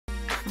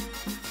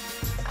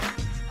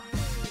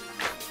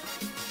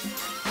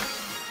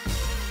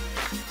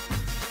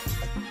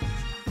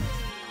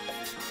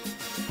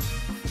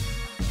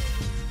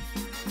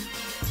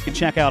You can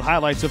check out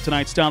highlights of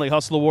tonight's Stolly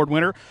Hustle Award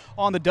winner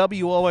on the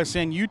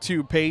WOSN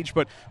YouTube page.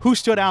 But who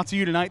stood out to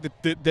you tonight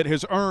that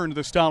has earned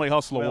the Stolly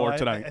Hustle Award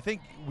tonight? I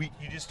think you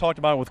just talked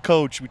about it with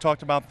Coach. We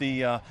talked about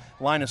the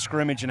line of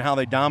scrimmage and how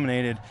they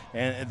dominated.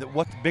 And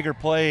what bigger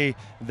play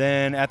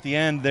than at the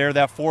end there,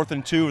 that 4th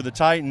and 2 of the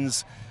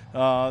Titans.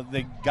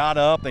 They got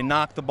up, they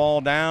knocked the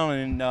ball down,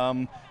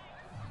 and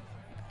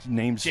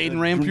names Jayden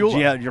Rampulla.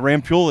 Yeah,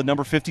 Rampulla,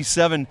 number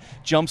 57,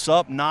 jumps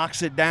up,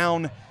 knocks it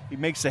down. He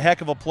makes a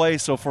heck of a play.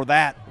 So for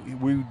that,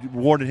 we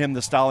awarded him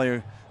the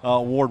Stolly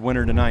Award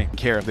winner tonight.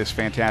 Care of this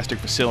fantastic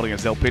facility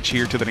as they'll pitch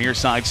here to the near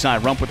side.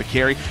 Rump with the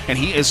carry, and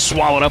he is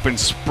swallowed up and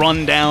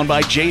sprung down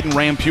by Jayden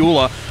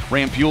Rampulla.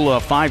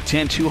 Rampulla,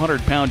 5'10",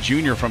 200-pound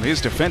junior from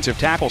his defensive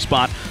tackle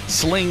spot,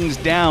 slings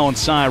down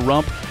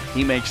Rump.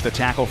 He makes the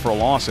tackle for a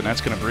loss, and that's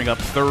going to bring up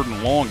 3rd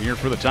and long here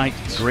for the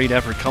Titans. Great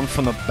effort. Comes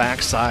from the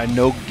backside,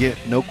 no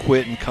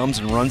quit, and comes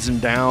and runs him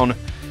down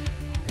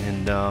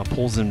and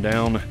pulls him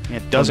down.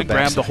 It doesn't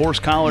grab the horse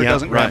collar,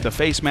 doesn't grab the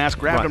face mask,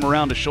 grabbed him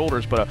around the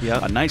shoulders, but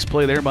a nice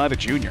play there by the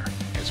junior.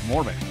 As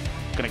Mormon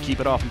going to keep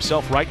it off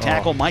himself. Right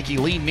tackle Mikey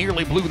Lee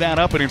nearly blew that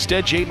up, and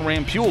instead Jayden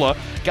Rampulla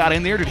got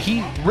in there. Did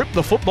he rip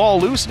the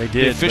football loose? They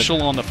did. The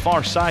official on the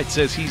far side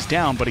says he's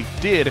down, but he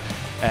did.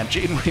 And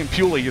Jayden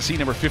Rampulla, you see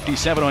number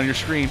 57 on your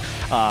screen,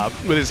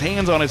 with his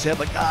hands on his head,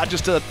 like,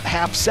 just a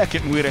half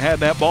second and we'd have had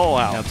that ball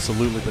out.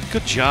 Absolutely, but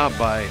good job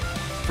by,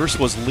 first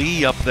was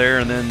Lee up there,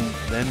 and then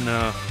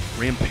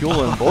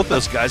Rampulla, and both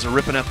those guys are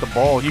ripping at the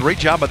ball. Great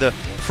job by the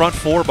front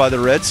 4 by the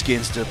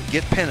Redskins to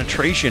get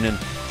penetration. And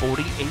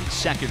 48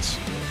 seconds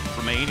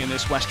remain in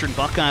this Western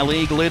Buckeye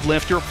League lid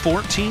lifter.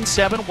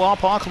 14-7,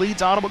 Wapak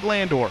leads Ottawa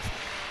Glandorf.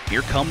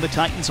 Here come the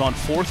Titans on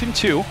 4th and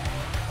 2.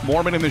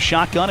 Mormon in the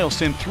shotgun. He'll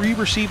send 3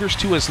 receivers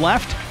to his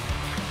left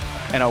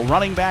and a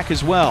running back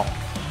as well.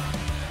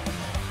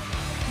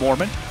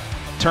 Mormon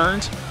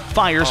turns,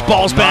 fires,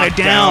 ball's batted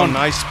down.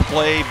 Nice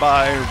play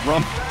by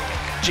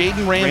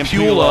Jayden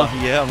Rampulla.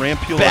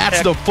 Rampulla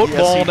bats the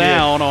football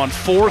down on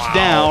 4th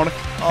down,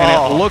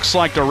 and it looks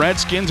like the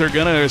Redskins are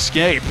going to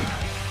escape.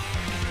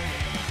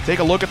 Take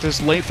a look at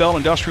this Layfeld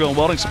Industrial and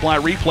Welding Supply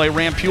replay.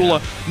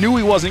 Rampulla knew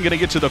he wasn't going to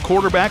get to the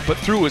quarterback, but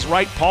threw his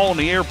right paw in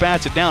the air,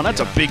 bats it down. That's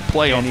a big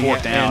play on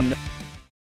 4th down.